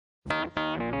Welcome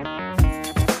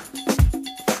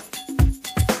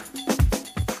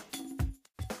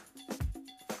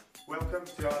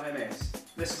to RMS.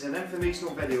 This is an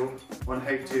informational video on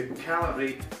how to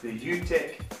calibrate the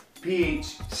EUTECH pH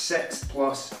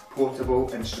 6+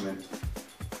 portable instrument.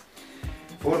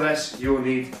 For this you'll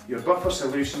need your buffer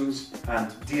solutions and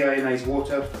deionized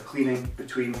water for cleaning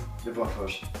between the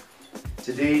buffers.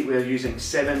 Today we are using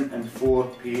 7 and 4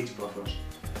 pH buffers.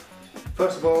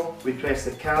 First of all, we press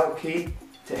the cal key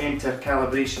to enter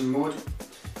calibration mode,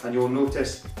 and you'll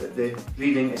notice that the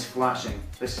reading is flashing.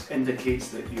 This indicates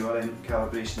that you are in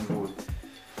calibration mode.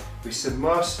 We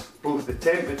submerge both the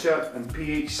temperature and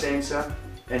pH sensor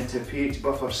into pH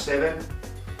buffer 7,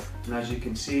 and as you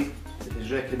can see, it has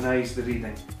recognised the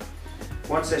reading.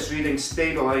 Once this reading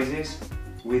stabilises,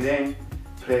 we then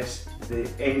press the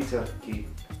enter key.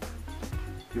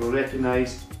 You will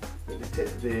recognise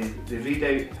that the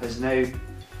readout has now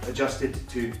adjusted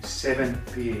to 7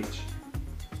 pH.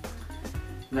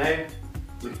 Now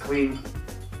we clean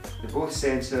both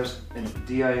sensors in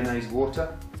deionized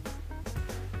water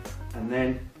and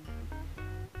then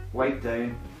wipe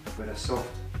down with a soft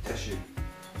tissue.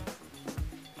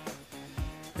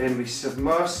 Then we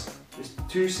submerge the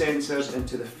 2 sensors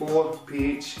into the 4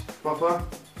 pH buffer.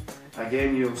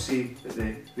 Again, you'll see that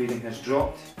the reading has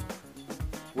dropped.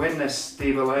 When this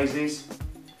stabilises,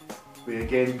 we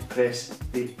again press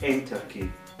the enter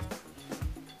key.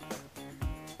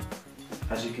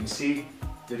 As you can see,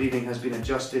 the reading has been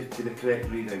adjusted to the correct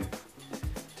reading.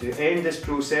 To end this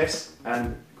process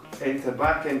and enter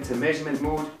back into measurement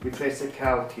mode, we press the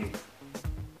cal key.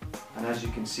 And as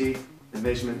you can see, the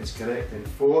measurement is correct in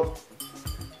 4,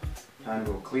 and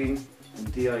we'll clean in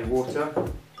DI water,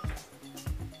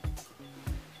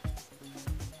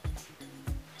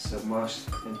 submerged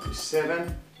into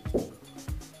 7,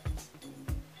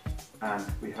 and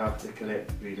we have the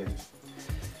correct reading.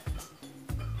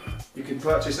 You can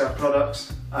purchase our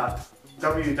products at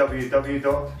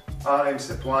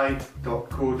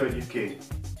www.rmsupply.co.uk.